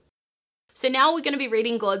So now we're going to be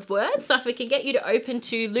reading God's word. So if we can get you to open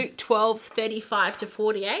to Luke 12:35 to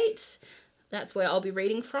 48, that's where I'll be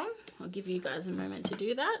reading from. I'll give you guys a moment to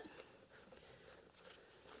do that.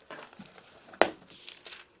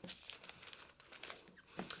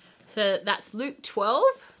 So that's Luke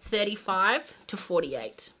 12:35 to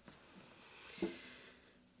 48.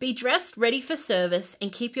 Be dressed ready for service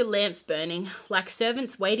and keep your lamps burning like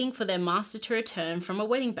servants waiting for their master to return from a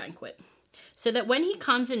wedding banquet, so that when he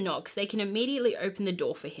comes and knocks, they can immediately open the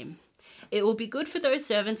door for him. It will be good for those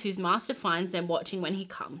servants whose master finds them watching when he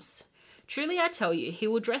comes. Truly I tell you, he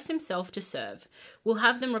will dress himself to serve, will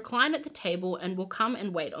have them recline at the table, and will come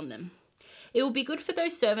and wait on them. It will be good for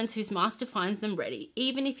those servants whose master finds them ready,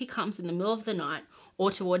 even if he comes in the middle of the night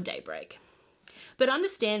or toward daybreak. But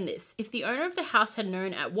understand this, if the owner of the house had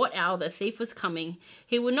known at what hour the thief was coming,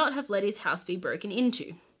 he would not have let his house be broken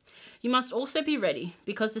into. You must also be ready,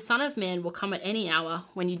 because the Son of Man will come at any hour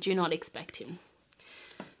when you do not expect him.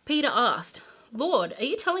 Peter asked, Lord, are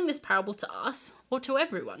you telling this parable to us or to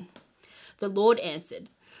everyone? The Lord answered,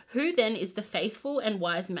 Who then is the faithful and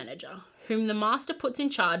wise manager, whom the master puts in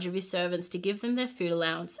charge of his servants to give them their food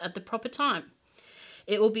allowance at the proper time?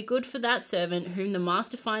 It will be good for that servant whom the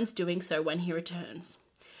master finds doing so when he returns.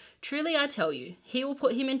 Truly I tell you, he will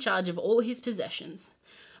put him in charge of all his possessions.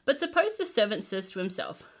 But suppose the servant says to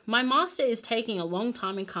himself, My master is taking a long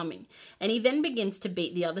time in coming, and he then begins to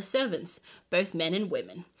beat the other servants, both men and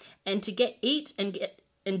women, and to eat and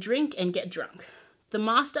drink and get drunk. The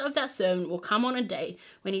master of that servant will come on a day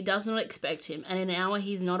when he does not expect him, and an hour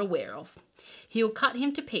he is not aware of. He will cut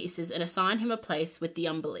him to pieces and assign him a place with the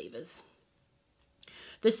unbelievers.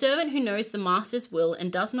 The servant who knows the master's will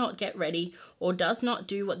and does not get ready or does not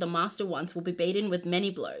do what the master wants will be beaten with many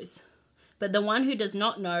blows. But the one who does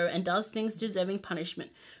not know and does things deserving punishment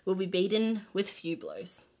will be beaten with few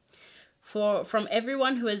blows. For from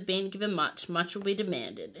everyone who has been given much, much will be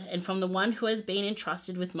demanded, and from the one who has been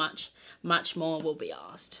entrusted with much, much more will be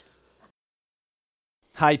asked.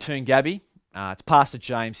 Hey, Toon Gabby. It's Pastor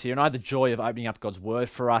James here, and I have the joy of opening up God's Word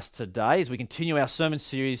for us today as we continue our sermon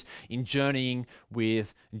series in Journeying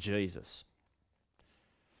with Jesus.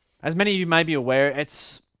 As many of you may be aware,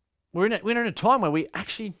 we're in a time where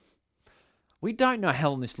we don't know how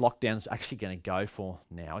long this lockdown is actually going to go for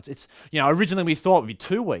now. Originally we thought it would be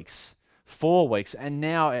 2 weeks, 4 weeks, and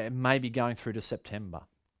now it may be going through to September.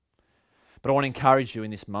 But I want to encourage you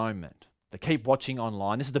in this moment to keep watching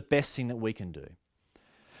online. This is the best thing that we can do.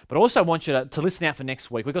 But I also want you to listen out for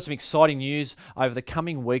next week. We've got some exciting news over the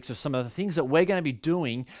coming weeks of some of the things that we're going to be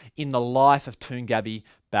doing in the life of Toongabbie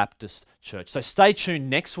Baptist Church. So stay tuned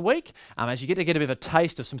next week as you get a bit of a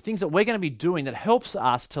taste of some things that we're going to be doing that helps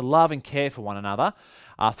us to love and care for one another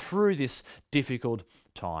through this difficult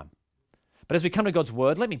time. But as we come to God's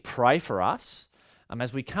Word, let me pray for us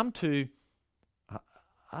as we come to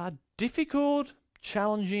a difficult,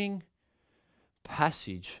 challenging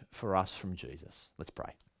passage for us from Jesus. Let's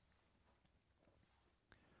pray.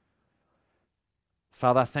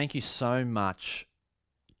 Father, thank you so much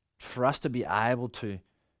for us to be able to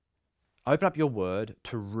open up your word,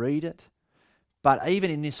 to read it, but even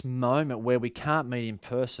in this moment where we can't meet in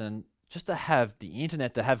person, just to have the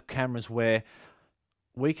internet, to have cameras where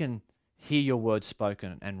we can hear your word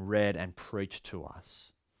spoken and read and preached to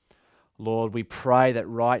us. Lord, we pray that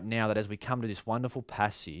right now, that as we come to this wonderful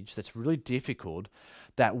passage that's really difficult,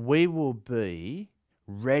 that we will be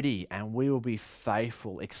ready and we will be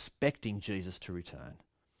faithful, expecting Jesus to return.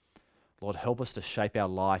 Lord, help us to shape our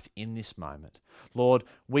life in this moment. Lord,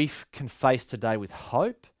 we can face today with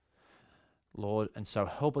hope, Lord, and so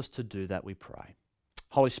help us to do that, we pray.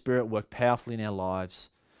 Holy Spirit, work powerfully in our lives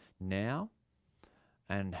now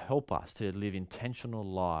and help us to live intentional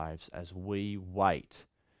lives as we wait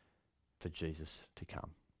for Jesus to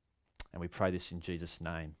come. And we pray this in Jesus'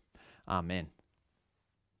 name. Amen.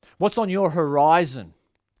 What's on your horizon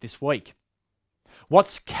this week?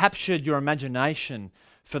 What's captured your imagination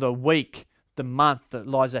for the week, the month that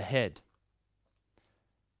lies ahead?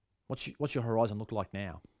 What's your horizon look like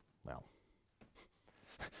now? Well,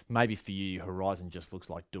 maybe for you, your horizon just looks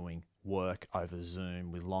like doing work over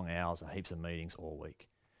Zoom with long hours and heaps of meetings all week.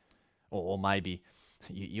 Or maybe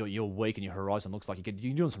your week and your horizon looks like you're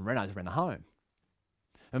doing some renos around the home.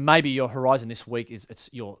 And maybe your horizon this week it's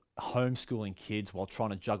you're homeschooling kids while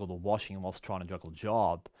trying to juggle the washing and whilst trying to juggle a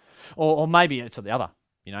job. Or maybe it's the other.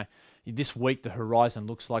 This week the horizon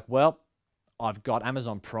looks like, well, I've got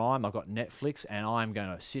Amazon Prime, I've got Netflix, and I'm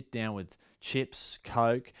going to sit down with chips,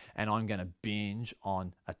 Coke, and I'm going to binge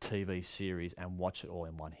on a TV series and watch it all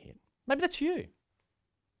in one hit. Maybe that's you.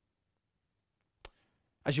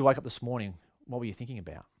 As you wake up this morning, what were you thinking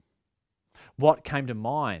about? What came to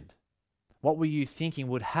mind What were you thinking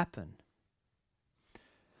would happen?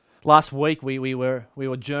 Last week we were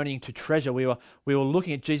journeying to treasure. We were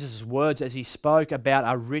looking at Jesus' words as he spoke about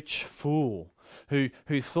a rich fool who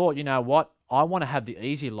thought, you know what, I want to have the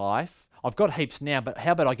easy life. I've got heaps now, but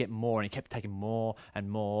how about I get more? And he kept taking more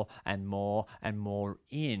and more and more and more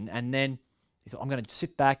in. And then he thought, I'm going to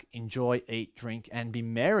sit back, enjoy, eat, drink, and be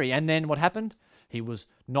merry. And then what happened? He was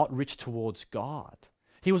not rich towards God.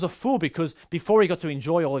 He was a fool because before he got to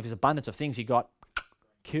enjoy all of his abundance of things, he got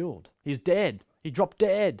killed. He's dead. He dropped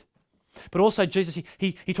dead. But also Jesus,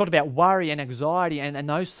 he talked about worry and anxiety and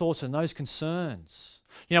those thoughts and those concerns.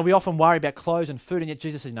 You know, we often worry about clothes and food, and yet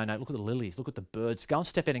Jesus said, no, look at the lilies, look at the birds, go and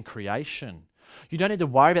step out in creation. You don't need to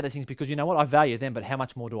worry about those things because you know what? I value them, but how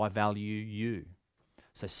much more do I value you?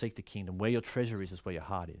 So seek the kingdom. Where your treasure is where your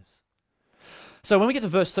heart is. So when we get to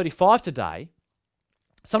verse 35 today,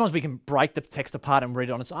 sometimes we can break the text apart and read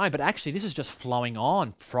it on its own, but actually this is just flowing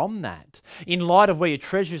on from that. In light of where your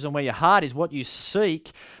treasure is and where your heart is, what you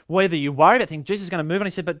seek, whether you worry about things, Jesus is going to move on.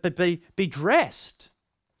 He said, but be dressed.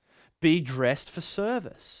 Be dressed for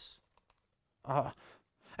service.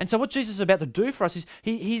 And so what Jesus is about to do for us is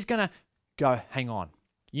he's going to go, hang on.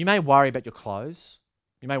 You may worry about your clothes.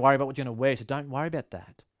 You may worry about what you're going to wear, so don't worry about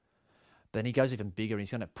that. Then he goes even bigger and he's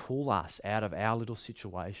going to pull us out of our little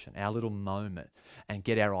situation, our little moment, and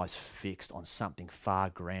get our eyes fixed on something far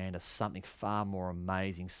grander, something far more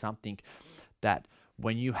amazing, something that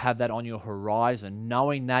when you have that on your horizon,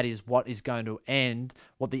 knowing that is what is going to end,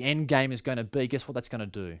 what the end game is going to be, guess what that's going to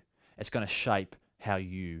do? It's going to shape how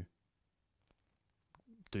you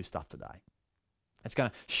do stuff today. It's going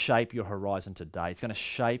to shape your horizon today. It's going to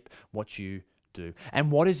shape what you do.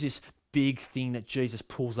 And what is this big thing that Jesus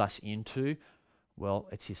pulls us into? Well,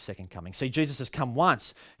 it's his second coming. See, Jesus has come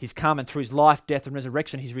once. He's come, and through his life, death, and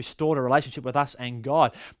resurrection, he's restored a relationship with us and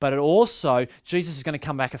God. But Jesus is going to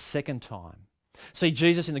come back a second time. See,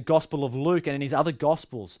 Jesus in the Gospel of Luke and in his other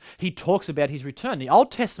Gospels, he talks about his return. The Old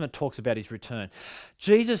Testament talks about his return.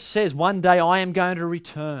 Jesus says, one day I am going to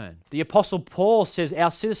return. The Apostle Paul says our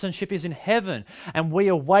citizenship is in heaven and we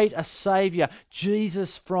await a Saviour,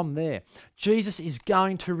 Jesus, from there. Jesus is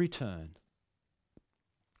going to return.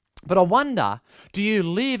 But I wonder, do you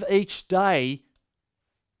live each day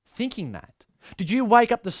thinking that? Did you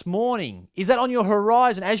wake up this morning? Is that on your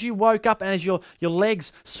horizon? As you woke up and as your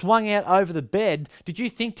legs swung out over the bed, did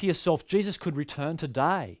you think to yourself, Jesus could return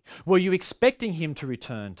today? Were you expecting him to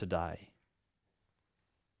return today?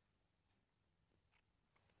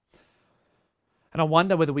 And I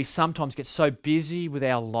wonder whether we sometimes get so busy with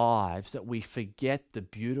our lives that we forget the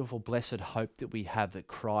beautiful, blessed hope that we have that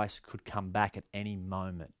Christ could come back at any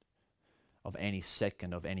moment, of any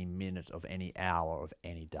second, of any minute, of any hour, of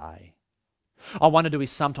any day. I wonder, do we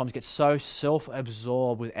sometimes get so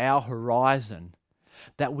self-absorbed with our horizon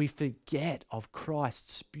that we forget of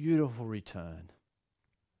Christ's beautiful return?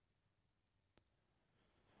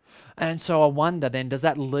 And so I wonder then, does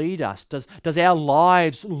that lead us? Does our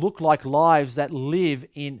lives look like lives that live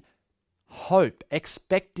in hope,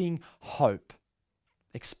 expecting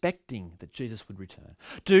that Jesus would return?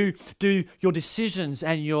 Do your decisions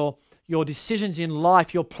and your decisions in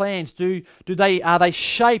life, your plans, are they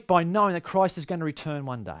shaped by knowing that Christ is going to return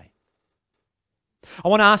one day? I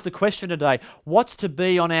want to ask the question today, what's to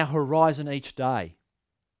be on our horizon each day?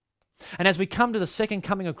 And as we come to the second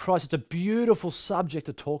coming of Christ, it's a beautiful subject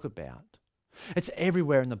to talk about. It's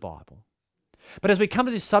everywhere in the Bible. But as we come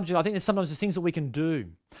to this subject, I think there's sometimes the things that we can do.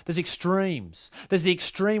 There's extremes. There's the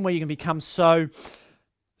extreme where you can become so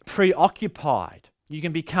preoccupied. You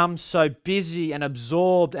can become so busy and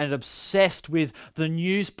absorbed and obsessed with the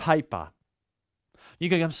newspaper. You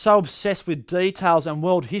can become so obsessed with details and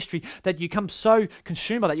world history that you become so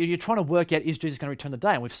consumed by that. You're trying to work out, is Jesus going to return the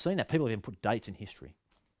day? And we've seen that. People have even put dates in history.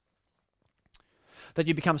 That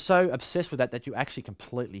you become so obsessed with that you actually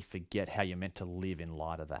completely forget how you're meant to live in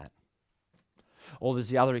light of that. Or there's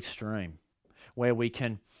the other extreme where we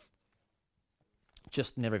can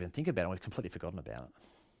just never even think about it. We've completely forgotten about it.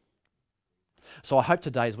 So I hope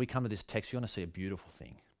today as we come to this text, you're going to see a beautiful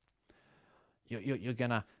thing. You're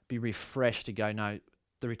going to be refreshed to go, no,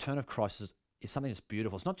 the return of Christ is something that's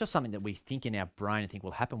beautiful. It's not just something that we think in our brain and think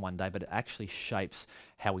will happen one day, but it actually shapes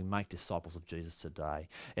how we make disciples of Jesus today.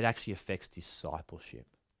 It actually affects discipleship.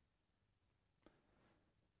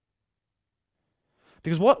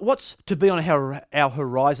 Because what's to be on our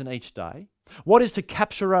horizon each day? What is to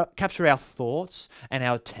capture our thoughts and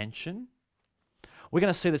our attention? We're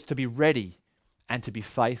going to see this to be ready and to be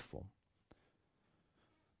faithful.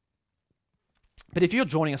 But if you're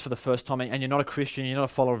joining us for the first time and you're not a Christian, you're not a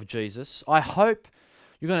follower of Jesus, I hope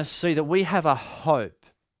you're going to see that we have a hope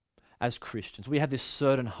as Christians. We have this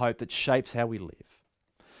certain hope that shapes how we live.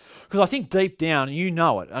 Because I think deep down, you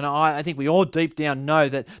know it, and I think we all deep down know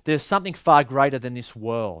that there's something far greater than this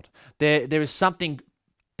world. There is something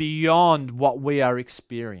beyond what we are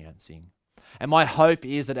experiencing. And my hope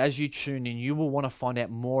is that as you tune in, you will want to find out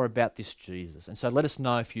more about this Jesus. And so let us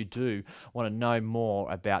know if you do want to know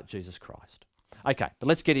more about Jesus Christ. Okay, but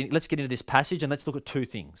let's get into this passage and let's look at two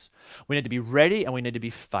things. We need to be ready and we need to be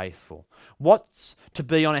faithful. What's to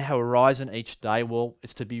be on our horizon each day? Well,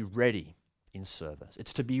 it's to be ready in service.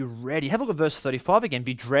 It's to be ready. Have a look at verse 35 again.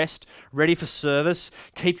 Be dressed, ready for service,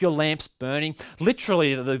 keep your lamps burning.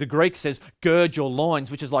 Literally, the Greek says, gird your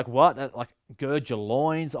loins, which is like what? Like, gird your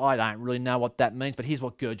loins? I don't really know what that means, but here's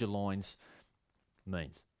what gird your loins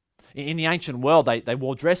means. In the ancient world, they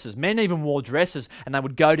wore dresses. Men even wore dresses, and they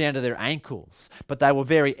would go down to their ankles. But they were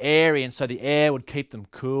very airy, and so the air would keep them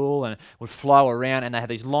cool and would flow around, and they had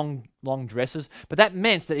these long dresses. But that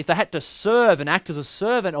meant that if they had to serve and act as a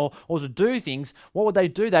servant or to do things, what would they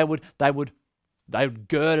do? They would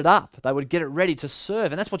gird it up. They would get it ready to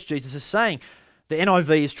serve. And that's what Jesus is saying. The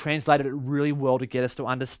NIV has translated it really well to get us to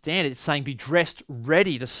understand it. It's saying be dressed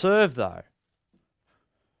ready to serve, though.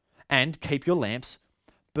 And keep your lamps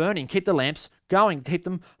burning. Keep the lamps going. Keep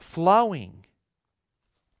them flowing.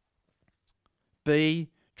 Be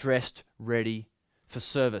dressed ready for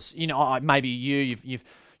service. You know, maybe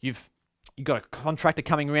you've got a contractor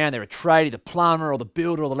coming around. They're a tradie, the plumber or the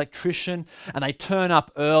builder or the electrician, and they turn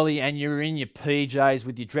up early, and you're in your PJs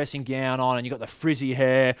with your dressing gown on, and you've got the frizzy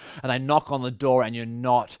hair, and they knock on the door, and you're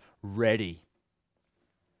not ready.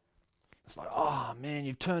 It's like, oh man,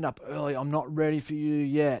 you've turned up early. I'm not ready for you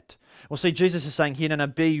yet. Well, see, Jesus is saying here, no,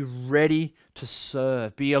 be ready to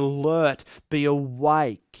serve. Be alert. Be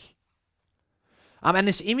awake. And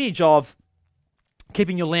this image of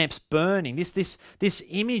keeping your lamps burning, this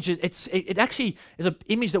image, it actually is an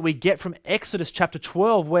image that we get from Exodus chapter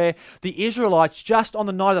 12, where the Israelites, just on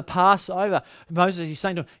the night of the Passover, Moses is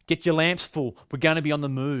saying to them, get your lamps full. We're going to be on the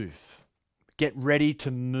move. Get ready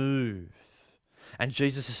to move. And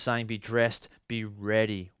Jesus is saying, be dressed, be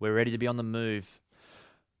ready. We're ready to be on the move.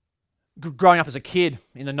 Growing up as a kid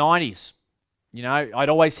in the 90s, you know, I'd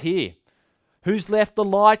always hear, who's left the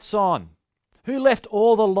lights on? Who left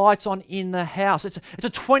all the lights on in the house? It's a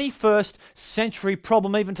 21st century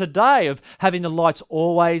problem even today of having the lights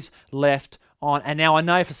always left on. And now I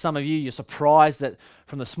know for some of you, you're surprised that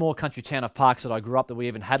from the small country town of Parks that I grew up that we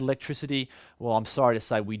even had electricity. Well, I'm sorry to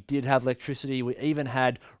say we did have electricity. We even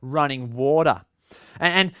had running water.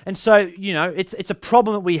 And so, you know, it's a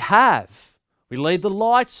problem that we have. We leave the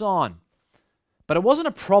lights on. But it wasn't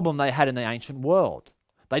a problem they had in the ancient world.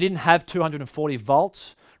 They didn't have 240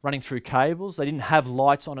 volts running through cables. They didn't have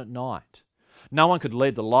lights on at night. No one could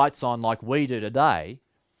leave the lights on like we do today,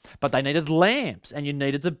 but they needed lamps, and you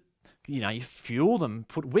needed to, you fuel them,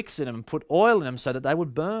 put wicks in them, put oil in them so that they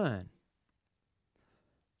would burn.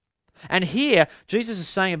 And here, Jesus is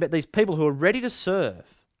saying about these people who are ready to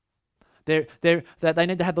serve, that they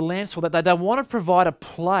need to have the lamps for, that they want to provide a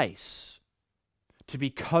place to be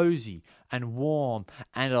cozy and warm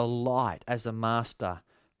and a light as the master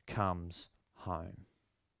comes home.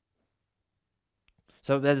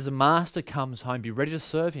 So that as the master comes home, be ready to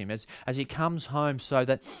serve him as he comes home, so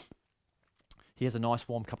that he has a nice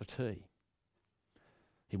warm cup of tea.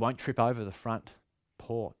 He won't trip over the front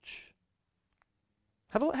porch.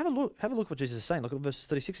 Have a look what Jesus is saying. Look at verse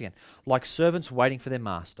 36 again. Like servants waiting for their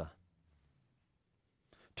master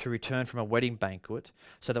to return from a wedding banquet,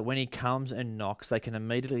 so that when he comes and knocks, they can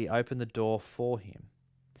immediately open the door for him.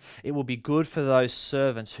 It will be good for those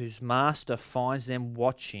servants whose master finds them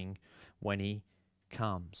watching when he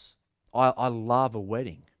comes. I love a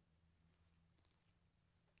wedding.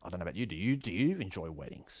 I don't know about you. Do you enjoy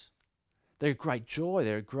weddings? They're a great joy.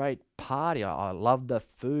 They're a great party. I love the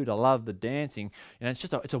food. I love the dancing.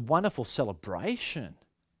 It's a wonderful celebration.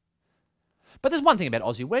 But there's one thing about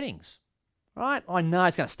Aussie weddings, right? I know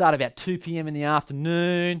it's going to start about 2 p.m. in the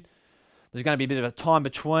afternoon. There's going to be a bit of a time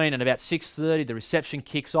between, and about 6:30 the reception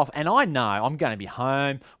kicks off. And I know I'm going to be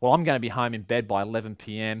home. Well, I'm going to be home in bed by 11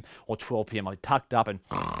 p.m. or 12 p.m. I'm tucked up and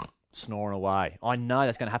snoring away. I know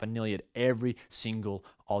that's going to happen nearly at every single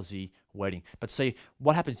Aussie wedding. But see,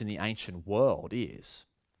 what happens in the ancient world is,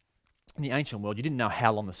 in the ancient world, you didn't know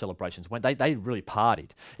how long the celebrations went. They really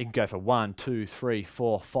partied. It could go for 1, 2, 3,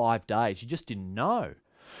 4, 5 days. You just didn't know.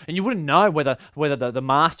 And you wouldn't know whether the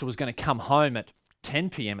master was going to come home at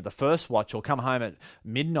 10 p.m. at the first watch, or come home at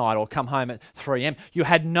midnight, or come home at 3 a.m. You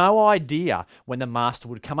had no idea when the master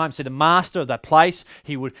would come home. So the master of that place,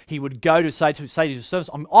 he would go to say to his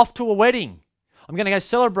servants, I'm off to a wedding. I'm going to go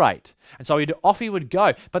celebrate. And so off he would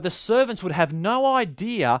go. But the servants would have no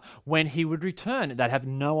idea when he would return. They'd have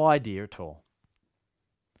no idea at all.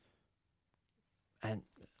 And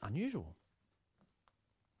unusual.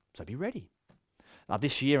 So be ready.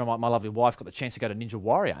 This year, my lovely wife got the chance to go to Ninja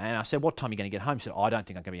Warrior. And I said, what time are you going to get home? She said, I don't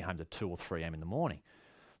think I'm going to be home till 2 or 3 a.m. in the morning.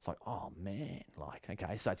 It's like, oh man,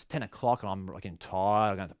 okay, so it's 10 o'clock and I'm getting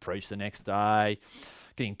tired. I'm going to have to preach the next day.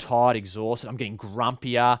 Getting tired, exhausted. I'm getting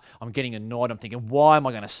grumpier. I'm getting annoyed. I'm thinking, why am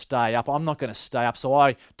I going to stay up? I'm not going to stay up. So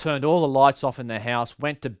I turned all the lights off in the house,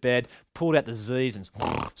 went to bed, pulled out the Z's and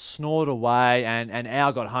snored away. And an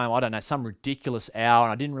hour got home, I don't know, some ridiculous hour,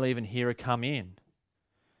 and I didn't really even hear her come in.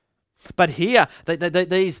 But here,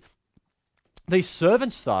 these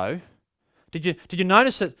servants, though, did you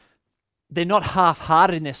notice that they're not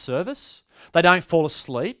half-hearted in their service? They don't fall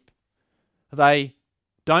asleep. They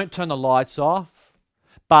don't turn the lights off,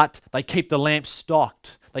 but they keep the lamp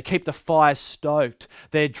stocked. They keep the fire stoked.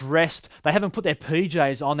 They're dressed. They haven't put their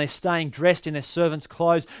PJs on. They're staying dressed in their servants'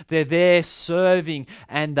 clothes. They're there serving,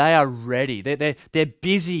 and they are ready. They're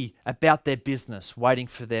busy about their business, waiting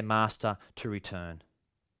for their master to return.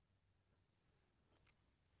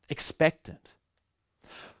 Expectant.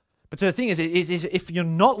 But so the thing is if you're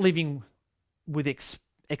not living with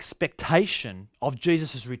expectation of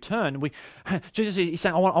Jesus' return, Jesus is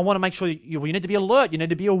saying, I want to make sure you need to be alert. You need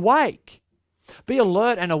to be awake. Be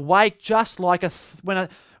alert and awake, just like when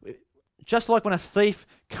a thief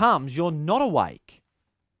comes, you're not awake.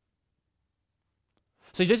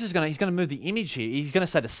 So Jesus is he's going to move the image here. He's going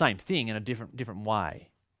to say the same thing in a different way.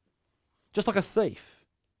 Just like a thief.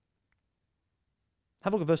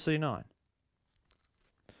 Have a look at verse 39.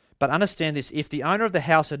 But understand this, if the owner of the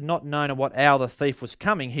house had not known at what hour the thief was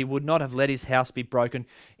coming, he would not have let his house be broken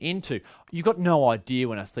into. You've got no idea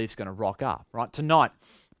when a thief's going to rock up, right? Tonight,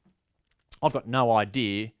 I've got no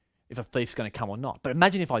idea if a thief's going to come or not. But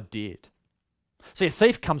imagine if I did. See, a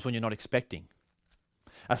thief comes when you're not expecting.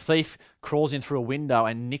 A thief crawls in through a window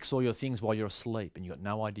and nicks all your things while you're asleep and you've got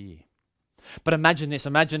no idea. But imagine this.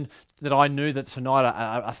 Imagine that I knew that tonight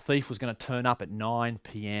a thief was going to turn up at 9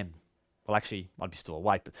 p.m. Well, actually, I'd be still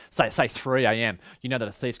awake, but say 3 a.m. You know that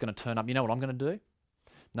a thief's going to turn up. You know what I'm going to do?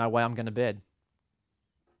 No way I'm going to bed.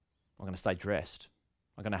 I'm going to stay dressed.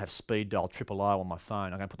 I'm going to have speed dial triple O on my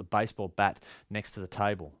phone. I'm going to put the baseball bat next to the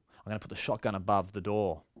table. I'm going to put the shotgun above the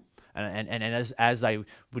door. And as they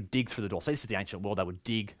would dig through the door, so this is the ancient world, they would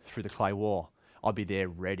dig through the clay wall. I'd be there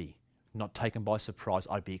ready. Not taken by surprise,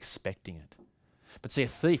 I'd be expecting it. But see, a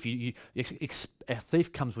thief, a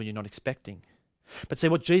thief comes when you're not expecting. But see,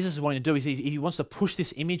 what Jesus is wanting to do is he wants to push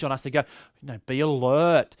this image on us to go, be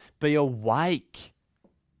alert, be awake.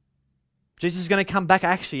 Jesus is going to come back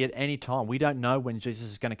actually at any time. We don't know when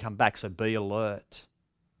Jesus is going to come back, so be alert.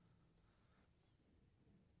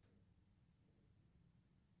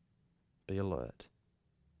 Be alert.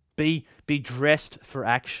 Be dressed for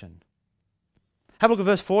action. Have a look at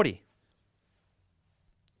verse 40.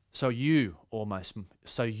 So you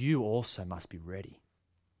also must be ready.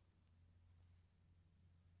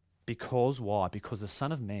 Because why? Because the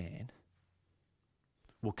Son of Man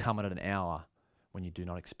will come at an hour when you do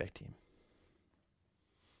not expect him.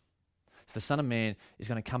 So the Son of Man is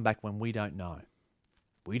going to come back when we don't know.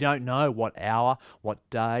 We don't know what hour, what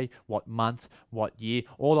day, what month, what year.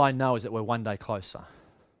 All I know is that we're one day closer.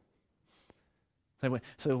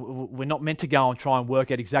 So we're not meant to go and try and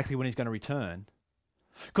work out exactly when he's going to return.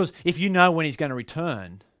 Because if you know when he's going to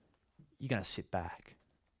return, you're going to sit back.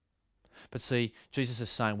 But see, Jesus is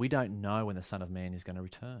saying we don't know when the Son of Man is going to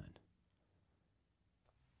return.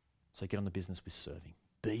 So get on the business with serving.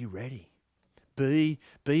 Be ready. Be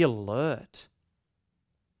alert.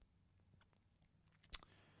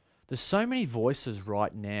 There's so many voices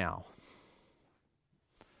right now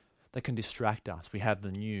that can distract us. We have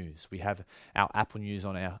the news. We have our Apple News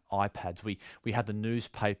on our iPads. We have the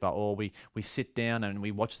newspaper, or we sit down and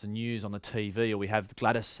we watch the news on the TV, or we have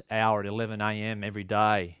Gladys Hour at 11 a.m. every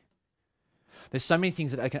day. There's so many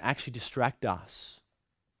things that can actually distract us.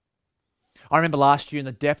 I remember last year in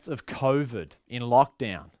the depth of COVID, in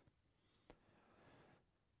lockdown,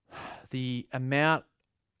 the amount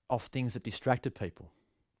of things that distracted people.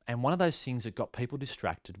 And one of those things that got people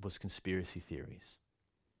distracted was conspiracy theories.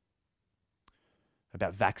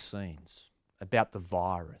 About vaccines, about the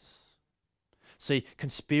virus. See,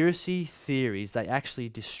 conspiracy theories, they actually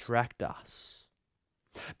distract us.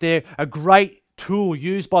 They're a great tool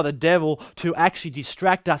used by the devil to actually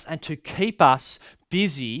distract us and to keep us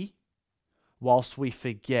busy whilst we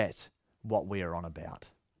forget what we are on about.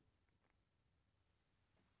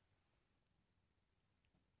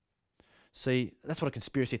 See, that's what a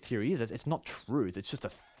conspiracy theory is. It's not truth. It's just a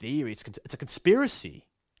theory. It's a conspiracy.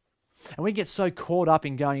 And we get so caught up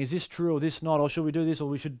in going, is this true or this not, or should we do this or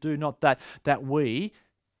we should do not that, that we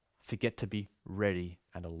forget to be ready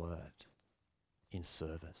and alert in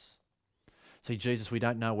service. See, Jesus, we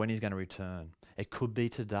don't know when he's going to return. It could be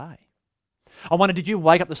today. I wonder, did you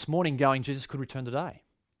wake up this morning going, Jesus could return today?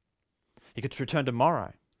 He could return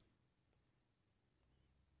tomorrow.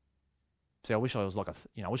 See, I wish I was like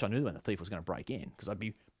I wish I knew when the thief was going to break in, because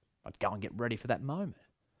I'd go and get ready for that moment.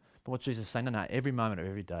 But what Jesus is saying, no, every moment of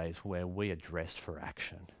every day is where we are dressed for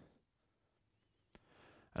action.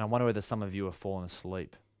 And I wonder whether some of you are falling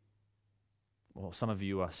asleep, or some of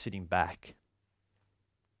you are sitting back,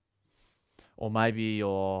 or maybe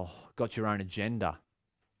you've got your own agenda.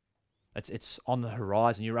 It's on the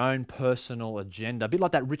horizon, your own personal agenda. A bit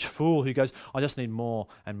like that rich fool who goes, I just need more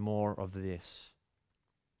and more of this.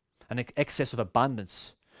 An excess of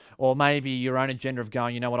abundance. Or maybe your own agenda of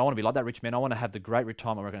going, you know what, I want to be like that rich man. I want to have the great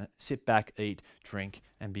retirement where I'm going to sit back, eat, drink,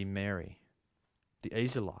 and be merry. The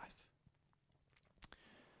easy life.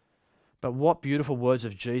 But what beautiful words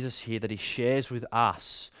of Jesus here that he shares with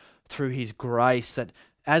us through his grace, that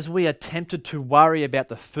as we are tempted to worry about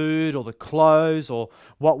the food or the clothes or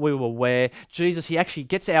what we will wear, Jesus, he actually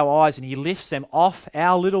gets our eyes and he lifts them off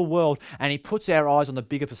our little world and he puts our eyes on the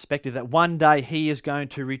bigger perspective that one day he is going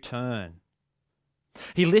to return.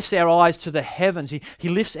 He lifts our eyes to the heavens. He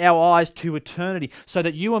lifts our eyes to eternity so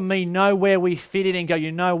that you and me know where we fit in and go,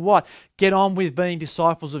 you know what? Get on with being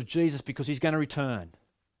disciples of Jesus because he's going to return.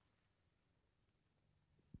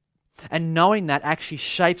 And knowing that actually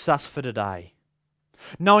shapes us for today.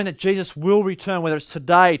 Knowing that Jesus will return, whether it's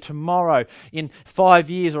today, tomorrow, in 5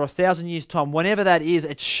 years or 1,000 years' time, whenever that is,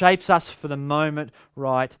 it shapes us for the moment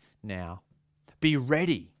right now. Be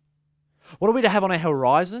ready. What are we to have on our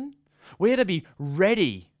horizon? We are to be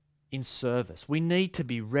ready in service. We need to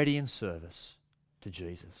be ready in service to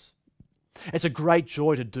Jesus. It's a great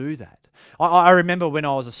joy to do that. I remember when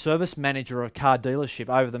I was a service manager of a car dealership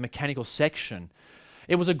over the mechanical section,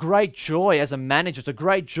 it was a great joy as a manager, it's a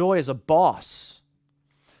great joy as a boss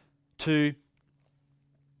to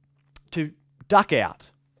duck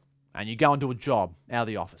out and you go and do a job out of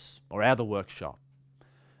the office or out of the workshop.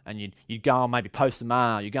 And you'd go and maybe post the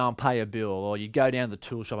mail, you go and pay a bill, or you go down to the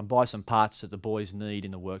tool shop and buy some parts that the boys need in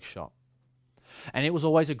the workshop. And it was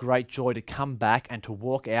always a great joy to come back and to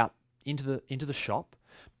walk out into the shop,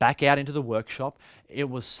 back out into the workshop. It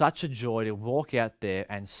was such a joy to walk out there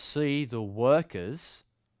and see the workers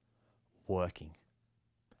working,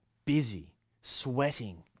 busy,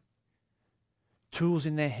 sweating, tools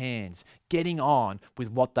in their hands, getting on with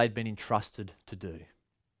what they'd been entrusted to do.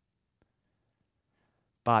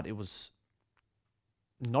 But it was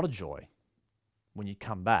not a joy when you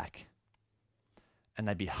come back and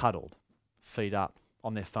they'd be huddled, feet up,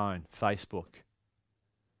 on their phone, Facebook.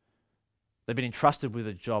 They'd been entrusted with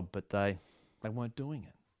a job, but they weren't doing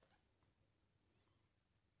it.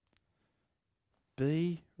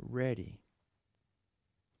 Be ready.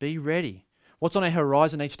 Be ready. What's on our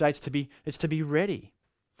horizon each day? It's to be ready.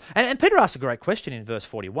 And Peter asks a great question in verse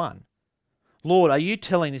 41. Lord, are you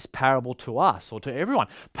telling this parable to us or to everyone?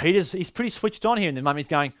 He's pretty switched on here, and the moment he's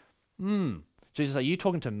going, Jesus, are you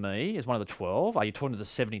talking to me as one of the 12? Are you talking to the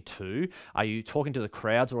 72? Are you talking to the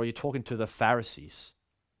crowds, or are you talking to the Pharisees?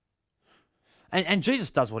 And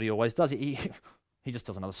Jesus does what he always does. He just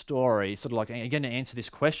tells another story, sort of like, are you going to answer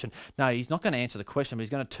this question? No, he's not going to answer the question, but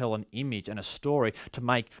he's going to tell an image and a story to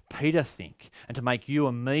make Peter think and to make you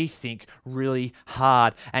and me think really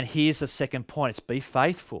hard. And here's the second point. It's be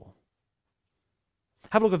faithful.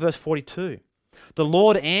 Have a look at verse 42. The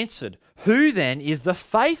Lord answered, who then is the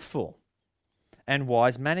faithful and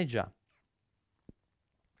wise manager,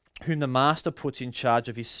 whom the master puts in charge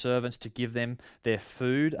of his servants to give them their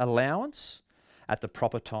food allowance at the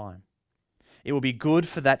proper time? It will be good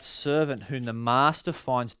for that servant whom the master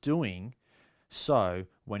finds doing so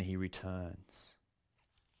when he returns.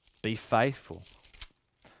 Be faithful.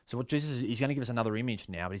 So what Jesus is, he's going to give us another image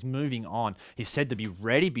now, but he's moving on. He's said to be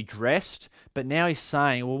ready, be dressed, but now he's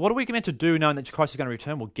saying, well, what are we meant to do knowing that Christ is going to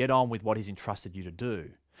return? Well, get on with what he's entrusted you to do.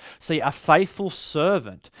 See, a faithful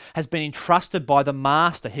servant has been entrusted by the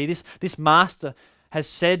master. This master has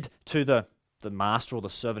said to the master or the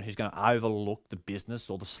servant who's going to overlook the business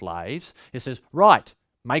or the slaves, he says, right,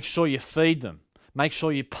 make sure you feed them. Make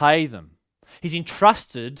sure you pay them. He's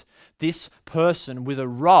entrusted this person with a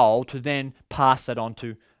role to then pass that on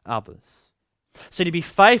to others. So to be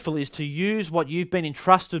faithful is to use what you've been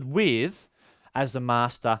entrusted with as the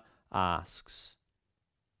master asks.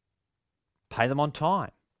 Pay them on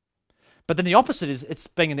time. But then the opposite is it's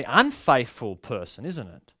being the unfaithful person, isn't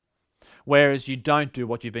it? whereas you don't do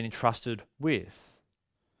what you've been entrusted with.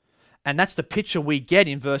 And that's the picture we get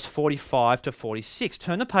in verse 45 to 46.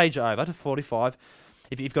 Turn the page over to 45.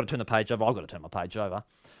 If you've got to turn the page over, I've got to turn my page over.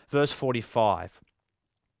 Verse 45.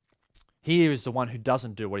 Here is the one who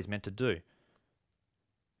doesn't do what he's meant to do.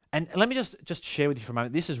 And let me just share with you for a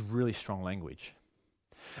moment, this is really strong language.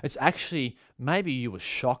 It's actually, maybe you were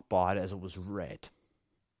shocked by it as it was read.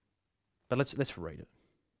 But let's read it.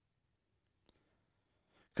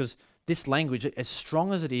 Because this language, as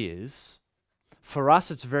strong as it is, for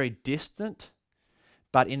us it's very distant,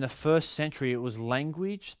 but in the first century it was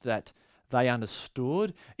language that they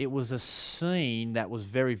understood. It was a scene that was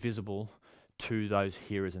very visible to those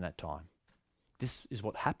hearers in that time. This is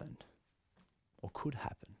what happened, or could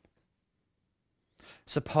happen.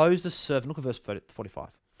 Suppose the servant, look at verse 45.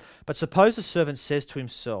 But suppose the servant says to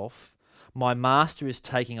himself, my master is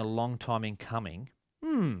taking a long time in coming.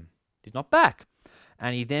 He's not back.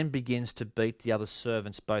 And he then begins to beat the other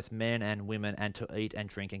servants, both men and women, and to eat and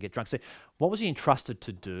drink and get drunk. So what was he entrusted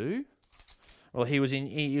to do? Well, he was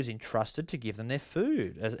entrusted to give them their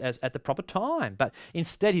food as at the proper time. But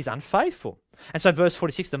instead, he's unfaithful. And so verse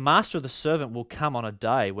 46, the master of the servant will come on a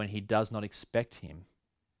day when he does not expect him,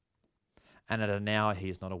 and at an hour he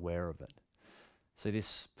is not aware of it. So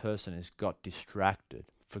this person has got distracted,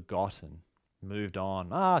 forgotten, moved on.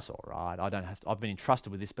 It's all right. I've been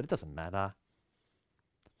entrusted with this, but it doesn't matter.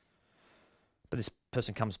 But this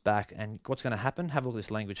person comes back, and what's going to happen? Have a look at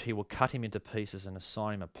this language. He will cut him into pieces and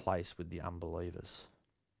assign him a place with the unbelievers.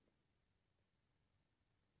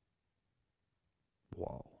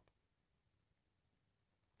 Whoa.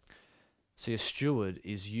 See, a steward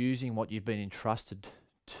is using what you've been entrusted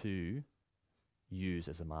to use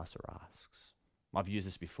as the master asks. I've used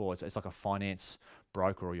this before. It's like a finance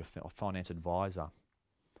broker or your finance advisor.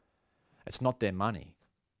 It's not their money,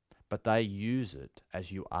 but they use it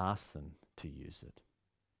as you ask them to use it.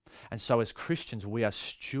 And so as Christians, we are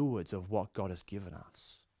stewards of what God has given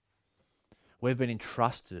us. We've been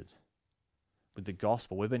entrusted with the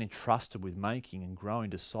gospel. We've been entrusted with making and growing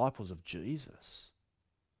disciples of Jesus.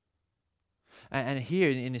 And here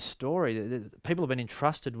in this story, people have been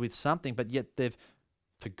entrusted with something, but yet they've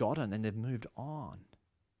forgotten and they've moved on.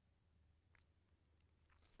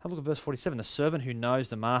 Have a look at verse 47. The servant who knows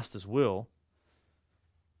the master's will,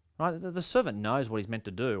 right? The servant knows what he's meant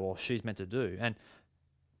to do or she's meant to do, and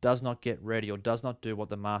does not get ready or does not do what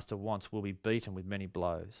the master wants will be beaten with many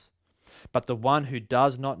blows. But the one who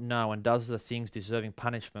does not know and does the things deserving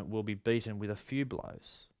punishment will be beaten with a few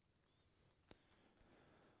blows.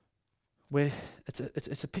 Where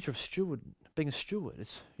it's a picture of being a steward.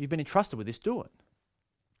 You've been entrusted with this, do it.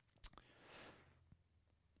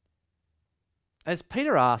 As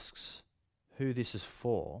Peter asks who this is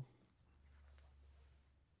for,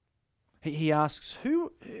 he asks,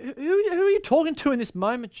 who are you talking to in this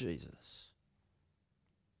moment, Jesus?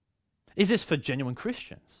 Is this for genuine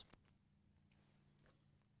Christians?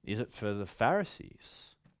 Is it for the Pharisees?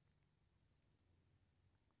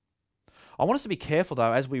 I want us to be careful,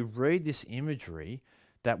 though, as we read this imagery,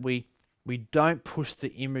 that we don't push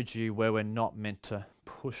the imagery where we're not meant to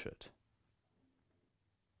push it.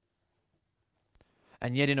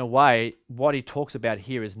 And yet, in a way, what he talks about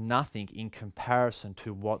here is nothing in comparison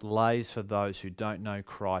to what lays for those who don't know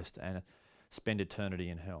Christ and spend eternity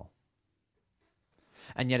in hell.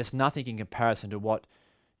 And yet it's nothing in comparison to what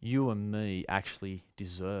you and me actually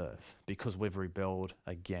deserve because we've rebelled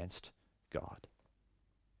against God.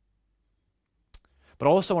 But I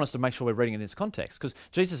also want us to make sure we're reading in this context, because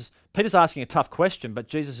Peter's asking a tough question, but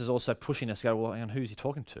Jesus is also pushing us to go, well, and who's he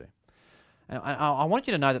talking to? And I want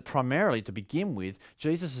you to know that primarily, to begin with, he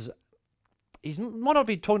might not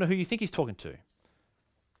be talking to who you think he's talking to.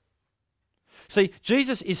 See,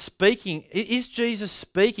 Jesus is speaking. Is Jesus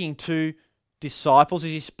speaking to disciples?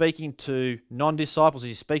 Is he speaking to non-disciples? Is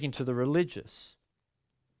he speaking to the religious?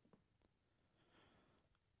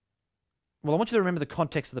 Well, I want you to remember the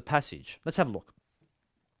context of the passage. Let's have a look.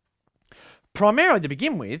 Primarily, to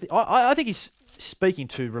begin with, I think he's speaking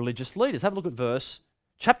to religious leaders. Have a look at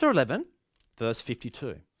chapter 11, verse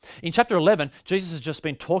 52. In chapter 11, Jesus has just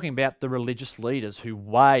been talking about the religious leaders who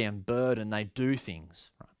weigh and burden, they do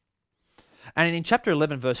things. And in chapter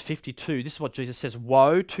 11, verse 52, this is what Jesus says,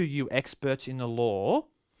 "Woe to you experts in the law,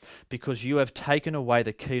 because you have taken away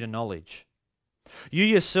the key to knowledge. You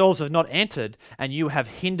yourselves have not entered, and you have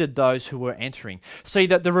hindered those who were entering." See,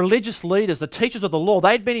 that the religious leaders, the teachers of the law,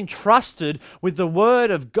 they'd been entrusted with the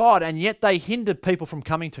word of God, and yet they hindered people from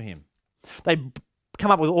coming to him. They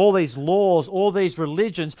come up with all these laws, all these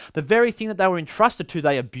religions. The very thing that they were entrusted to,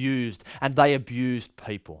 they abused, and they abused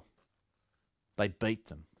people. They beat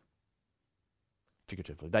them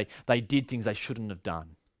figuratively. They did things they shouldn't have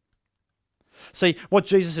done. See, what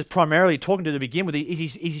Jesus is primarily talking to begin with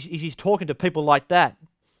is he's talking to people like that.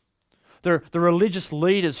 The religious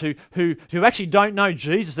leaders who actually don't know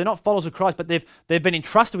Jesus. They're not followers of Christ, but they've been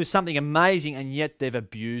entrusted with something amazing, and yet they've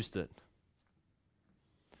abused it.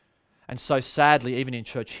 And so sadly, even in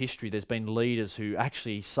church history, there's been leaders who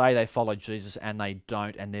actually say they follow Jesus and they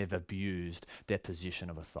don't, and they've abused their position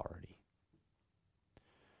of authority.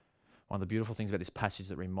 One of the beautiful things about this passage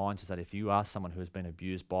that reminds us that if you are someone who has been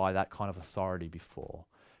abused by that kind of authority before,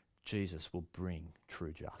 Jesus will bring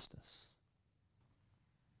true justice.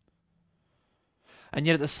 And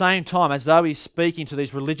yet at the same time, as though he's speaking to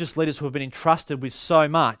these religious leaders who have been entrusted with so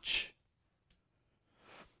much,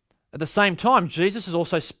 at the same time, Jesus is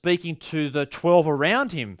also speaking to the 12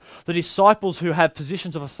 around him, the disciples who have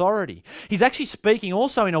positions of authority. He's actually speaking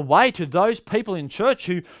also in a way to those people in church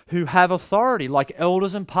who have authority, like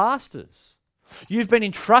elders and pastors. I've been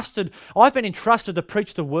entrusted to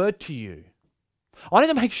preach the word to you. I need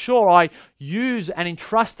to make sure I use and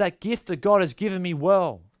entrust that gift that God has given me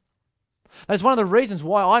well. That's one of the reasons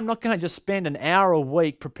why I'm not going to just spend an hour a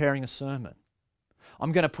week preparing a sermon.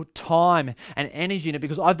 I'm going to put time and energy in it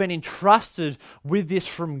because I've been entrusted with this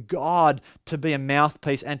from God to be a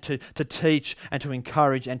mouthpiece and to teach and to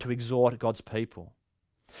encourage and to exhort God's people.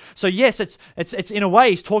 So yes, it's in a way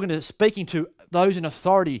he's speaking to those in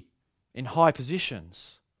authority in high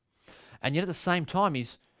positions. And yet at the same time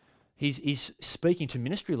he's speaking to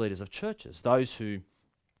ministry leaders of churches, those who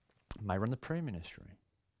may run the prayer ministry,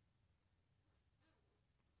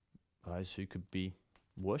 those who could be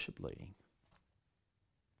worship leading.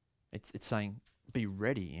 It's saying, be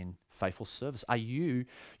ready in faithful service. You've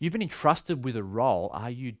been entrusted with a role, are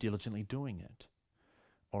you diligently doing it?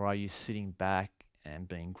 Or are you sitting back and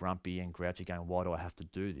being grumpy and grouchy going, why do I have to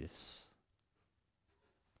do this?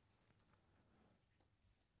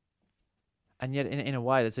 And yet in a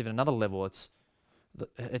way, there's even another level.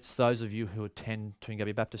 It's those of you who attend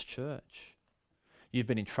Toongabbie Baptist Church. You've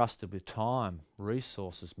been entrusted with time,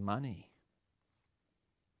 resources, money,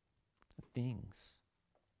 things.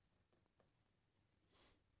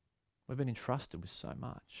 We've been entrusted with so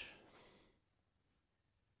much.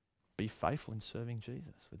 Be faithful in serving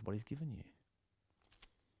Jesus with what he's given you.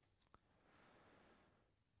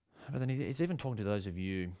 But then he's even talking to those of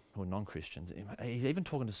you who are non-Christians. He's even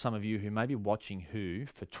talking to some of you who may be watching who,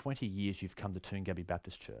 for 20 years, you've come to Toongabbie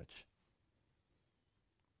Baptist Church.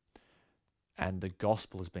 And the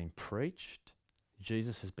gospel has been preached,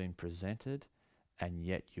 Jesus has been presented, and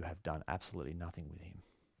yet you have done absolutely nothing with him.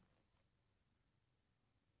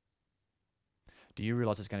 Do you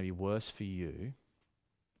realise it's going to be worse for you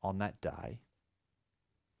on that day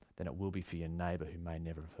than it will be for your neighbour who may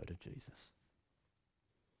never have heard of Jesus?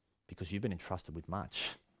 Because you've been entrusted with much.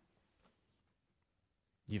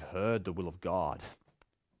 You've heard the will of God,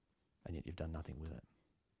 and yet you've done nothing with it.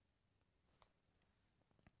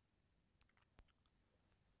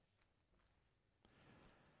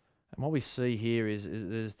 And what we see here is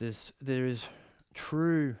there is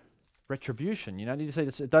true retribution. You see,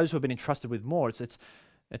 it's those who have been entrusted with more.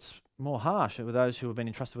 It's more harsh. With those who have been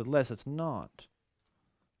entrusted with less, it's not.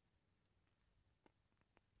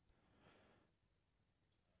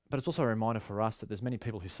 But it's also a reminder for us that there's many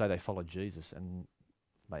people who say they follow Jesus and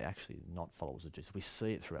they actually are not followers of Jesus. We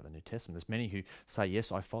see it throughout the New Testament. There's many who say,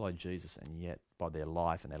 yes, I follow Jesus, and yet by their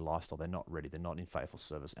life and their lifestyle, they're not ready. They're not in faithful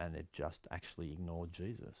service, and they've just actually ignored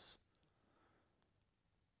Jesus.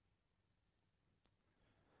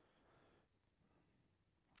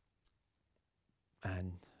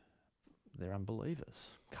 And they're unbelievers,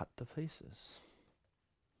 cut to pieces.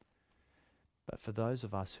 But for those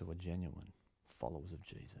of us who are genuine followers of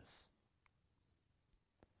Jesus,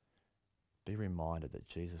 be reminded that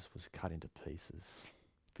Jesus was cut into pieces,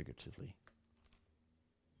 figuratively,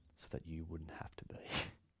 so that you wouldn't have to be.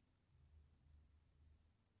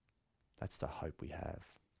 That's the hope we have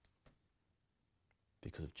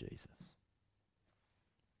because of Jesus.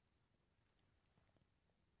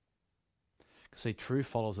 See, true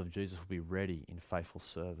followers of Jesus will be ready in faithful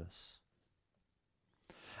service.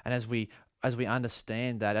 And as we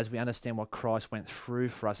understand that, as we understand what Christ went through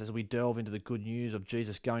for us, as we delve into the good news of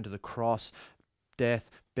Jesus going to the cross, death,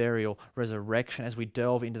 burial, resurrection, as we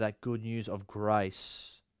delve into that good news of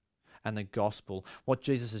grace and the gospel, what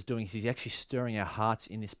Jesus is doing is he's actually stirring our hearts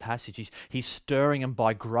in this passage. He's stirring them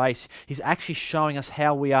by grace. He's actually showing us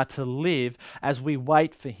how we are to live as we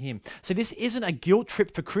wait for him. So this isn't a guilt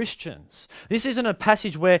trip for Christians. This isn't a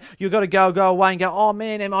passage where you've got to go away and go, oh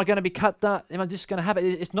man, am I going to be cut? Am I just going to have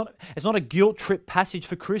it? It's not a guilt trip passage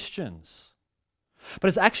for Christians. But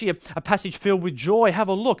it's actually a passage filled with joy. Have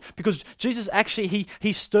a look, because Jesus actually,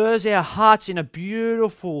 he stirs our hearts in a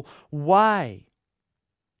beautiful way.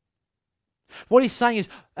 What he's saying is,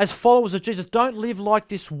 as followers of Jesus, don't live like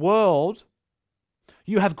this world.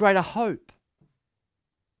 You have greater hope.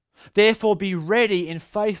 Therefore, be ready in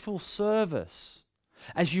faithful service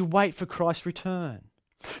as you wait for Christ's return.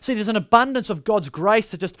 See, there's an abundance of God's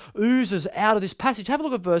grace that just oozes out of this passage. Have a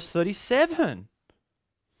look at verse 37.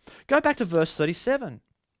 Go back to verse 37.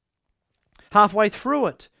 Halfway through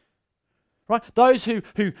it. Right? Those who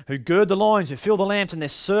gird the loins, who fill the lamps, and they're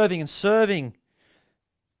serving.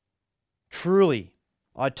 Truly,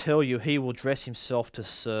 I tell you, he will dress himself to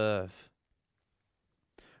serve.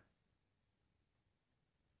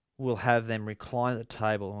 Will have them recline at the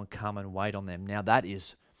table and come and wait on them. Now that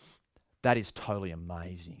is totally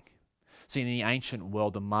amazing. See, in the ancient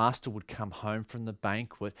world, the master would come home from the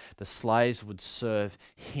banquet, the slaves would serve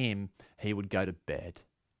him, he would go to bed.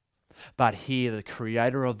 But here, the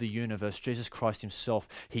creator of the universe, Jesus Christ himself,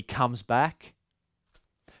 he comes back,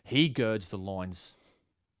 he girds the loins,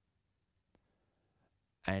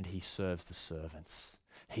 and he serves the servants.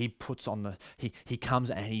 He puts on he comes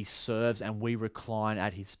and he serves, and we recline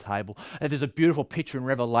at his table. And there's a beautiful picture in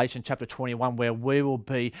Revelation chapter 21 where we will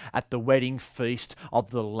be at the wedding feast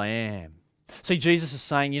of the Lamb. See, Jesus is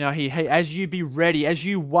saying, as you be ready, as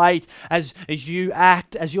you wait, as you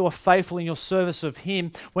act, as you are faithful in your service of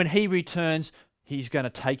him, when he returns, he's going to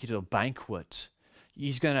take you to a banquet.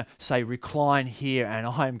 He's going to say, recline here and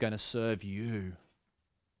I am going to serve you.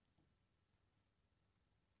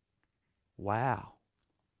 Wow.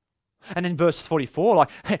 And in verse 44,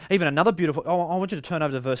 even another beautiful, I want you to turn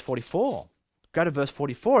over to verse 44. Go to verse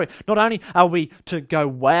 44. Not only are we to go,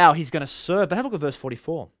 wow, he's going to serve, but have a look at verse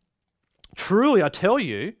 44. Truly, I tell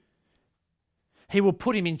you, he will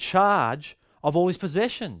put him in charge of all his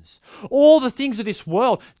possessions. All the things of this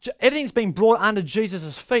world, everything's been brought under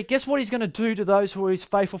Jesus' feet. Guess what he's going to do to those who are his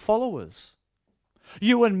faithful followers?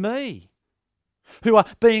 You and me, who are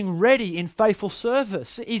being ready in faithful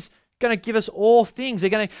service. He's going to give us all things.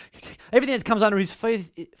 Everything that comes under his feet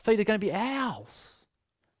are going to be ours.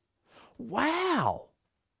 Wow.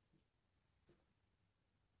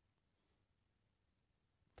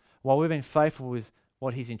 While we've been faithful with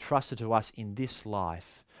what he's entrusted to us in this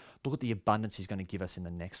life, look at the abundance he's going to give us in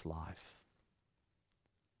the next life.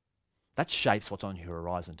 That shapes what's on your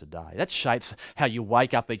horizon today. That shapes how you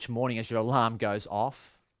wake up each morning as your alarm goes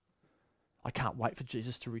off. I can't wait for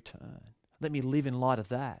Jesus to return. Let me live in light of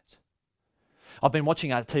that. I've been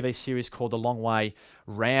watching a TV series called The Long Way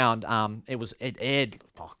Round. It aired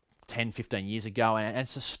 10, 15 years ago, and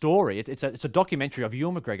it's a story. It's a documentary of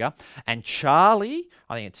Ewan McGregor and Charlie.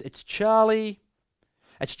 I think it's Charlie.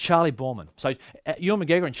 It's Charlie Boorman. So Ewan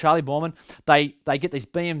McGregor and Charlie Boorman, they get these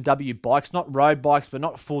BMW bikes, not road bikes, but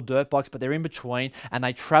not full dirt bikes, but they're in between, and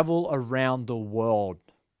they travel around the world.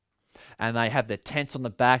 And they have their tents on the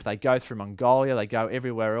back. They go through Mongolia. They go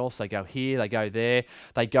everywhere else. They go here. They go there.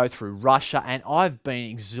 They go through Russia. And I've been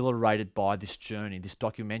exhilarated by this journey, this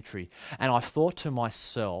documentary. And I've thought to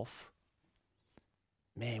myself,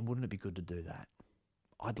 man, wouldn't it be good to do that?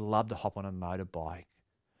 I'd love to hop on a motorbike,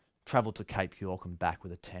 travel to Cape York and back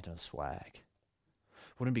with a tent and a swag.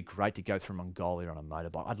 Wouldn't it be great to go through Mongolia on a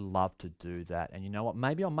motorbike? I'd love to do that. And you know what?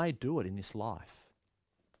 Maybe I may do it in this life.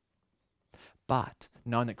 But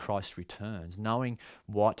knowing that Christ returns, knowing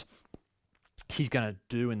what he's going to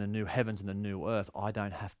do in the new heavens and the new earth, I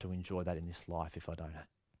don't have to enjoy that in this life if I don't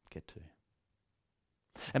get to.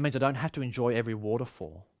 It means I don't have to enjoy every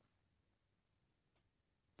waterfall.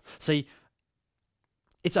 See,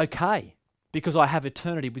 it's okay because I have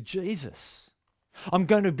eternity with Jesus. I'm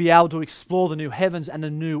going to be able to explore the new heavens and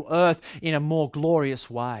the new earth in a more glorious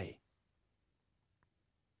way.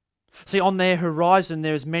 See, on their horizon,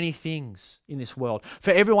 there's many things in this world.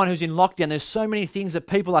 For everyone who's in lockdown, there's so many things that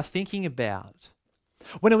people are thinking about.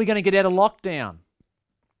 When are we going to get out of lockdown?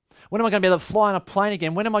 When am I going to be able to fly on a plane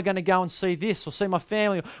again? When am I going to go and see this or see my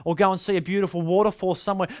family or go and see a beautiful waterfall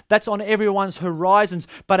somewhere? That's on everyone's horizons.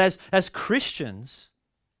 But as Christians,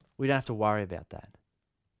 we don't have to worry about that.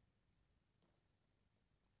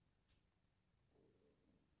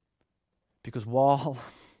 Because while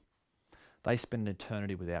they spend an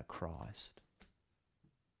eternity without Christ,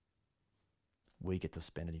 we get to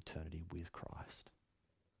spend an eternity with Christ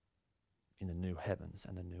in the new heavens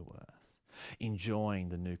and the new earth, enjoying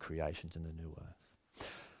the new creations in the new earth.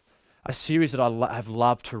 A series that I have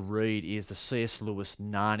loved to read is the C.S. Lewis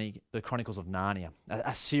The Chronicles of Narnia,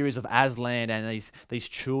 a series of Aslan and these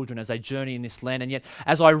children as they journey in this land. And yet,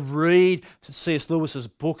 as I read C.S. Lewis's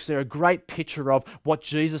books, they're a great picture of what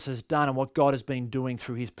Jesus has done and what God has been doing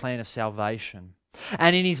through his plan of salvation.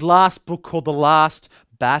 And in his last book called The Last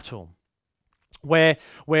Battle, where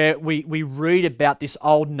we read about this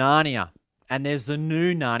old Narnia, and there's the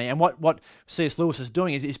new Narnia. And what C.S. Lewis is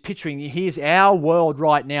doing is picturing, here's our world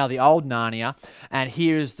right now, the old Narnia, and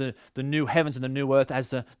here's the new heavens and the new earth as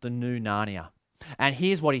the new Narnia. And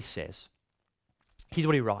here's what he says. Here's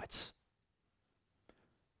what he writes.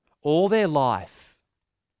 All their life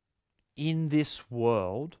in this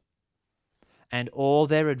world and all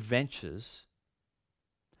their adventures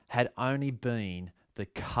had only been the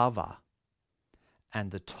cover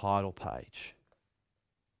and the title page.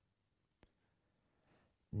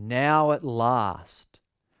 Now at last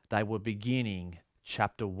they were beginning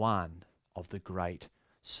chapter 1 of the great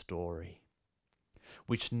story,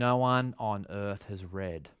 which no one on earth has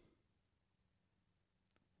read,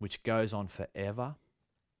 which goes on forever,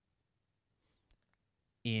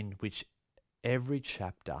 in which every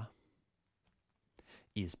chapter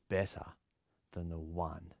is better than the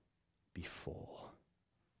one before.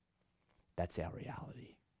 That's our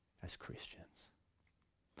reality as Christians.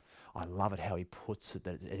 I love it how he puts it,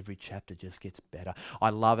 that every chapter just gets better. I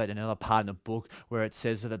love it in another part in the book where it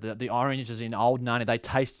says that the oranges in old Narnia, they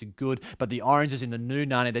tasted good, but the oranges in the new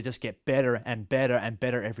Narnia, they just get better and better and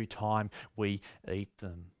better every time we eat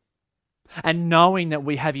them. And knowing that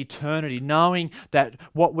we have eternity, knowing that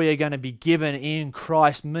what we are going to be given in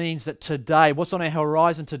Christ means that today, what's on our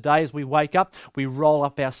horizon today as we wake up, we roll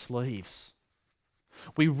up our sleeves.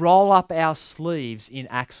 We roll up our sleeves in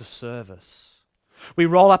acts of service. We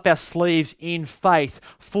roll up our sleeves in faith,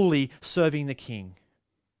 fully serving the King.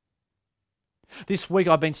 This week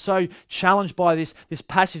I've been so challenged by this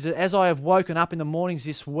passage that as I have woken up in the mornings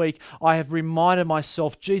this week, I have reminded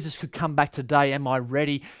myself, Jesus could come back today. Am I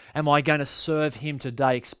ready? Am I going to serve him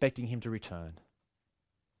today, expecting him to return?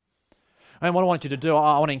 And what I want you to do,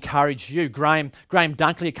 I want to encourage you. Graham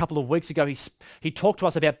Dunkley, a couple of weeks ago, he talked to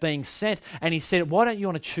us about being sent, and he said, why don't you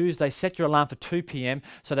on a Tuesday set your alarm for 2 p.m.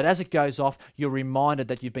 so that as it goes off, you're reminded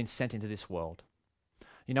that you've been sent into this world.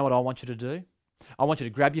 You know what I want you to do? I want you to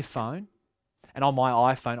grab your phone, and on my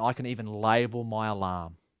iPhone, I can even label my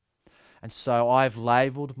alarm. And so I've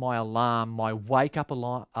labelled my alarm, my wake-up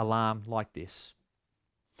alarm like this.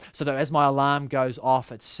 So that as my alarm goes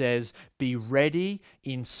off, it says, be ready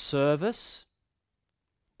in service.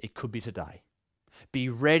 It could be today. Be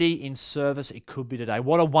ready in service. It could be today.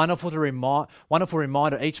 What a wonderful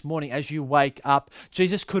reminder each morning as you wake up.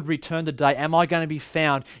 Jesus could return today. Am I going to be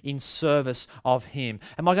found in service of him?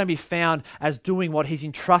 Am I going to be found as doing what he's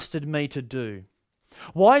entrusted me to do?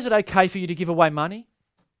 Why is it okay for you to give away money?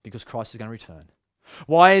 Because Christ is going to return.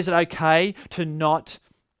 Why is it okay not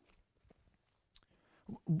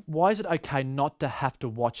to have to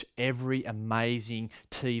watch every amazing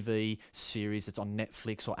TV series that's on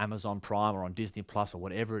Netflix or Amazon Prime or on Disney Plus or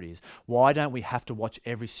whatever it is? Why don't we have to watch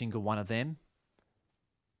every single one of them?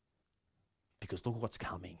 Because look what's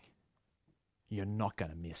coming. You're not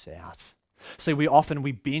going to miss out. See,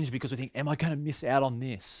 we binge because we think, am I going to miss out on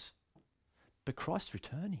this? But Christ's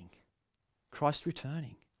returning. Christ's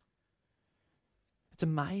returning. It's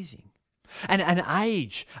amazing. And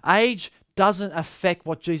age doesn't affect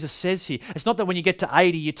what Jesus says here. It's not that when you get to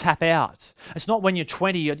 80, you tap out. It's not when you're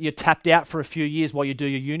 20, you're tapped out for a few years while you do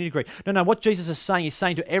your uni degree. No, what Jesus is saying, he's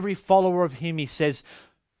saying to every follower of him, he says,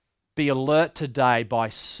 be alert today by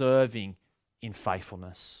serving in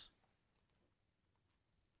faithfulness.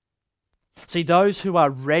 See, those who are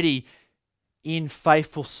ready in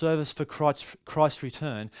faithful service for Christ's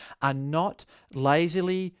return are not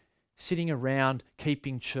lazily sitting around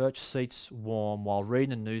keeping church seats warm while reading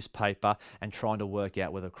the newspaper and trying to work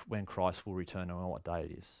out when Christ will return or what day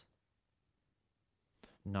it is.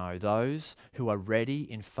 No, those who are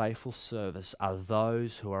ready in faithful service are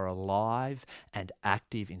those who are alive and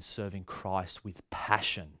active in serving Christ with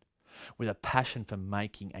passion, with a passion for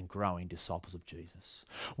making and growing disciples of Jesus.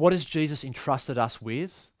 What has Jesus entrusted us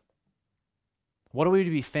with? What are we to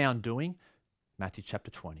be found doing? Matthew chapter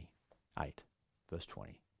 28, verse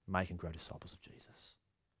 20. Make and grow disciples of Jesus.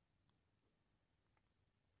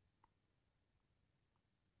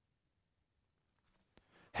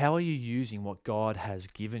 How are you using what God has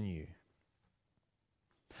given you?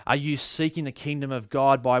 Are you seeking the kingdom of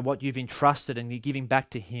God by what you've entrusted and you're giving back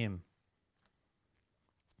to him?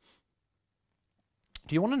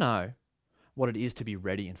 Do you want to know what it is to be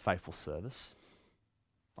ready in faithful service?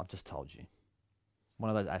 I've just told you. One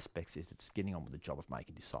of those aspects is it's getting on with the job of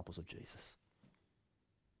making disciples of Jesus.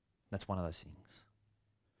 That's one of those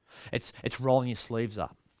things. It's rolling your sleeves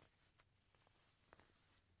up.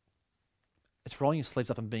 It's rolling your sleeves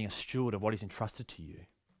up and being a steward of what he's entrusted to you.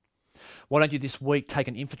 Why don't you this week take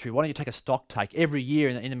an inventory? Why don't you take a stock take? Every year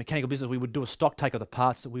in the mechanical business, we would do a stock take of the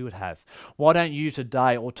parts that we would have. Why don't you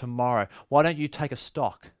today or tomorrow, why don't you take a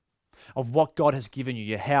stock of what God has given you,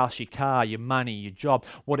 your house, your car, your money, your job,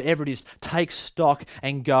 whatever it is? Take stock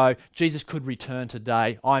and go, Jesus could return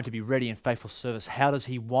today. I am to be ready in faithful service. How does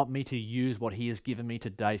he want me to use what he has given me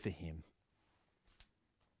today for him?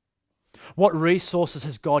 What resources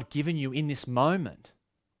has God given you in this moment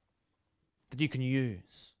that you can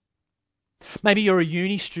use? Maybe you're a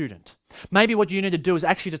uni student. Maybe what you need to do is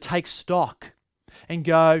actually to take stock and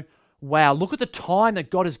go, wow, look at the time that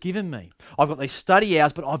God has given me. I've got these study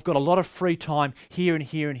hours, but I've got a lot of free time here and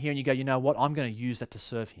here and here. And you go, you know what? I'm going to use that to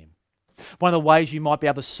serve him. One of the ways you might be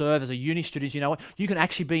able to serve as a uni student is, you know what? You can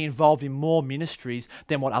actually be involved in more ministries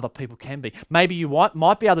than what other people can be. Maybe you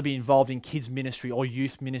might be able to be involved in kids ministry or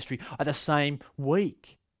youth ministry at the same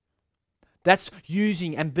week. That's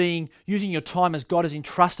using your time as God has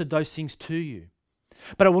entrusted those things to you.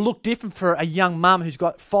 But it will look different for a young mum who's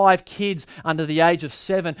got 5 kids under the age of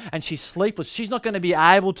 7 and she's sleepless. She's not going to be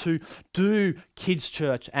able to do kids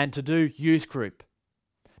church and to do youth group.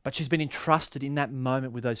 But she's been entrusted in that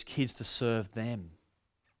moment with those kids to serve them.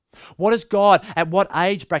 What is God, at what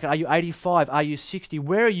age bracket? Are you 85? Are you 60?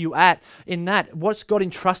 Where are you at in that? What's God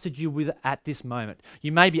entrusted you with at this moment?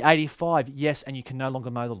 You may be 85, yes, and you can no longer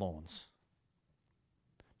mow the lawns.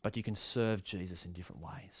 But you can serve Jesus in different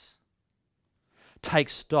ways. Take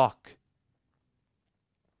stock.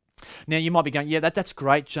 Now you might be going, yeah, that's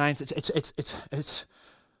great, James. It's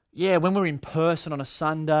yeah, when we're in person on a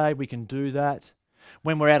Sunday, we can do that.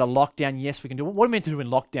 When we're out of lockdown, yes, we can do it. What am I meant to do in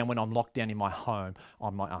lockdown when I'm locked down in my home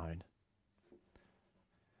on my own?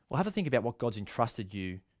 Well, have a think about what God's entrusted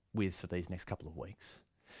you with for these next couple of weeks.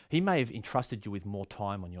 He may have entrusted you with more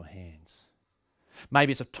time on your hands.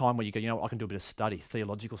 Maybe it's a time where you go, you know what, I can do a bit of study,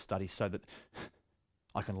 theological study, so that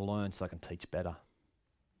I can learn, so I can teach better.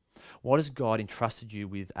 What has God entrusted you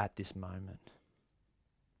with at this moment?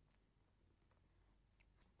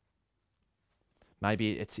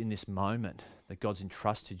 Maybe it's in this moment that God's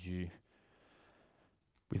entrusted you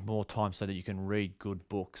with more time so that you can read good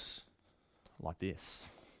books like this,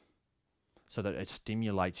 so that it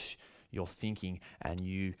stimulates your thinking and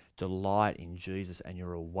you delight in Jesus and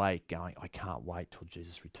you're awake going, I can't wait till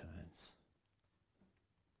Jesus returns.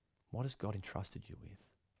 What has God entrusted you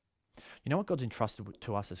with? You know what God's entrusted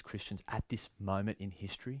to us as Christians at this moment in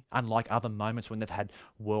history? Unlike other moments when they've had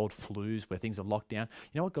world flus where things are locked down.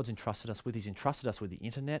 You know what God's entrusted us with? He's entrusted us with the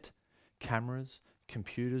internet, cameras,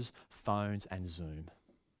 computers, phones, and Zoom.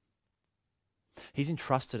 He's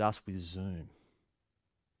entrusted us with Zoom.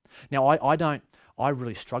 Now, I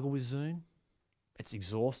really struggle with Zoom. It's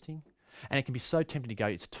exhausting. And it can be so tempting to go,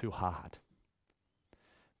 it's too hard.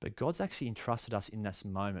 But God's actually entrusted us in this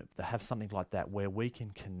moment to have something like that where we can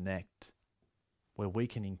connect, where we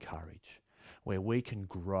can encourage, where we can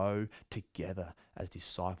grow together as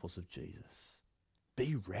disciples of Jesus.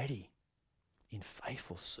 Be ready in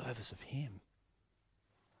faithful service of him.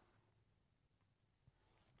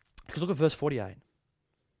 Because look at verse 48.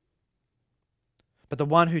 But the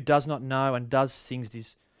one who does not know and does things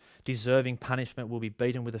deserving punishment will be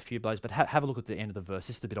beaten with a few blows. But have a look at the end of the verse.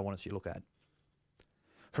 This is the bit I want you to look at.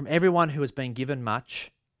 From everyone who has been given much,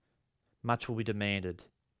 much will be demanded.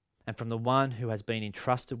 And from the one who has been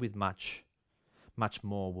entrusted with much, much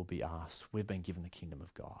more will be asked. We've been given the kingdom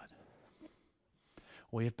of God.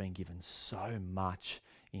 We have been given so much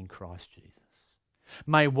in Christ Jesus.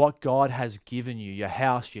 May what God has given you, your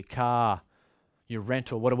house, your car, your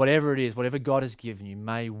rental, whatever it is, whatever God has given you,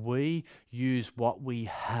 may we use what we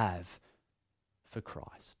have for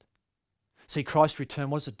Christ. See, Christ's return,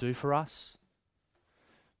 what does it do for us?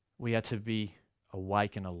 We are to be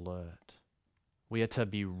awake and alert. We are to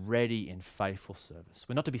be ready in faithful service.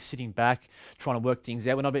 We're not to be sitting back trying to work things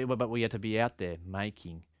out. But we are to be out there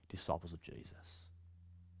making disciples of Jesus.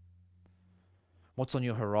 What's on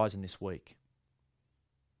your horizon this week?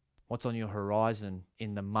 What's on your horizon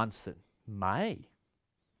in the months that may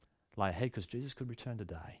lay ahead, because Jesus could return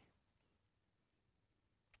today?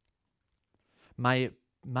 May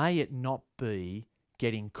it not be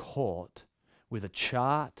getting caught with a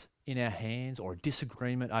chart in our hands or a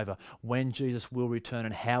disagreement over when Jesus will return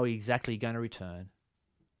and how he's exactly going to return,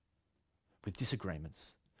 with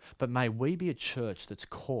disagreements. But may we be a church that's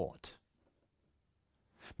caught.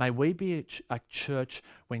 May we be a church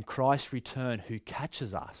when Christ returns who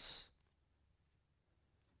catches us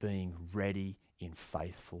being ready in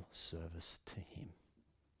faithful service to him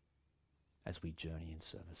as we journey in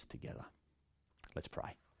service together. Let's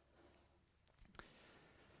pray.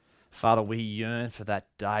 Father, we yearn for that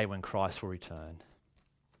day when Christ will return.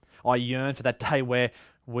 I yearn for that day where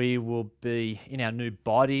we will be in our new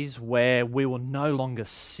bodies, where we will no longer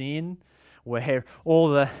sin, where all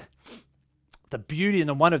the beauty and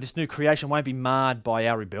the wonder of this new creation won't be marred by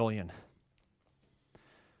our rebellion.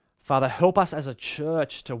 Father, help us as a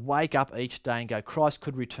church to wake up each day and go, Christ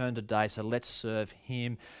could return today, so let's serve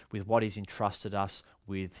him with what he's entrusted us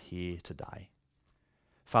with here today.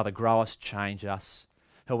 Father, grow us, change us,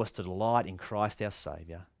 help us to delight in Christ our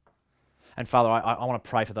Saviour. And Father, I want to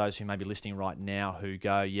pray for those who may be listening right now who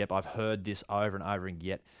go, yep, I've heard this over and over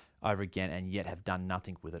again and yet have done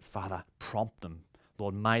nothing with it. Father, prompt them.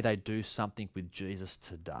 Lord, may they do something with Jesus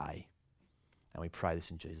today. And we pray this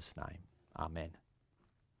in Jesus' name. Amen.